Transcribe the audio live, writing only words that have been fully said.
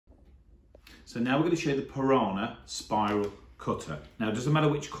So now we're going to show you the Piranha spiral cutter. Now it doesn't matter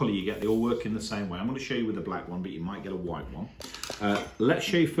which colour you get, they all work in the same way. I'm going to show you with the black one, but you might get a white one. Let's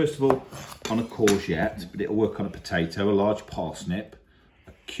show you first of all on a courgette, but it'll work on a potato, a large parsnip,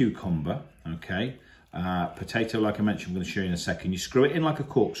 a cucumber, okay. Potato, like I mentioned, I'm going to show you in a second. You screw it in like a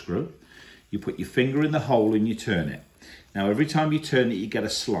corkscrew. You put your finger in the hole and you turn it. Now every time you turn it, you get a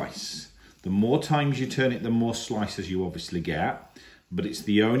slice. The more times you turn it, the more slices you obviously get. But it's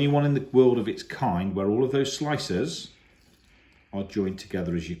the only one in the world of its kind where all of those slices are joined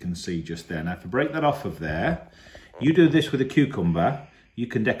together, as you can see just there. Now, if I break that off of there, you do this with a cucumber, you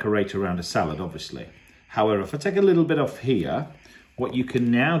can decorate around a salad, obviously. However, if I take a little bit off here, what you can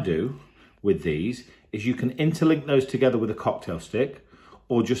now do with these is you can interlink those together with a cocktail stick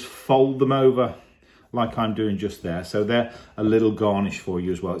or just fold them over like I'm doing just there. So they're a little garnish for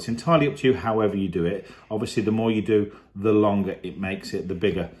you as well. It's entirely up to you however you do it. Obviously, the more you do, the longer it makes it, the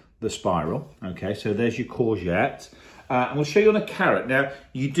bigger the spiral. Okay, so there's your courgette. And we'll show you on a carrot. Now,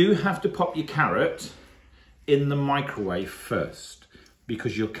 you do have to pop your carrot in the microwave first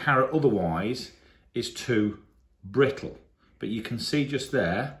because your carrot otherwise is too brittle. But you can see just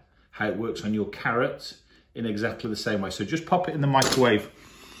there how it works on your carrot in exactly the same way. So just pop it in the microwave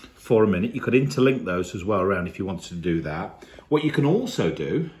for a minute. You could interlink those as well around if you wanted to do that. What you can also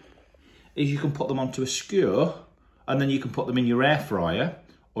do is you can put them onto a skewer and then you can put them in your air fryer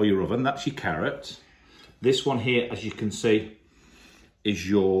or your oven. That's your carrot. This one here, as you can see, is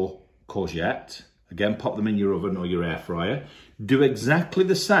your courgette. Again, pop them in your oven or your air fryer. Do exactly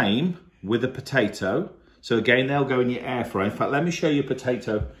the same with a potato. So again, they'll go in your air fryer. In fact, let me show you a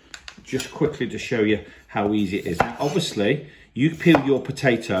potato just quickly to show you how easy it is. Now, obviously, you peel your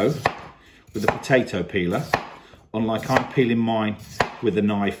potato with a potato peeler, unlike I'm peeling mine with a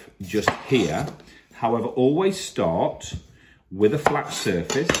knife just here. However, always start with a flat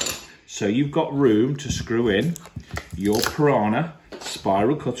surface, so you've got room to screw in your Piranha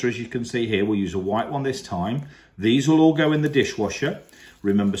spiral cutter. As you can see here, we'll use a white one this time. These will all go in the dishwasher.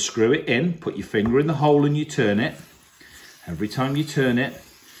 Remember, screw it in, put your finger in the hole and you turn it. Every time you turn it,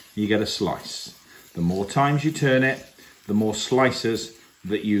 you get a slice. The more times you turn it, the more slices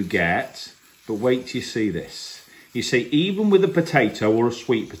that you get. But wait till you see this. You see, even with a potato or a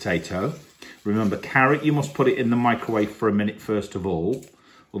sweet potato, remember, carrot, you must put it in the microwave for a minute first of all,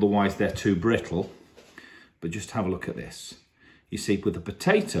 otherwise they're too brittle. But just have a look at this. You see, with a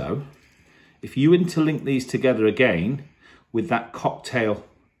potato, if you interlink these together again with that cocktail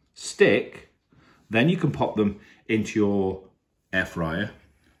stick, then you can pop them into your air fryer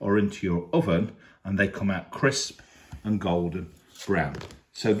or into your oven and they come out crisp and golden brown.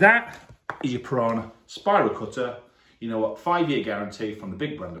 So that is your Piranha spiral cutter. You know what? 5-year guarantee from the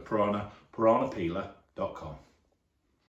big brand of Piranha, piranapeeler.com.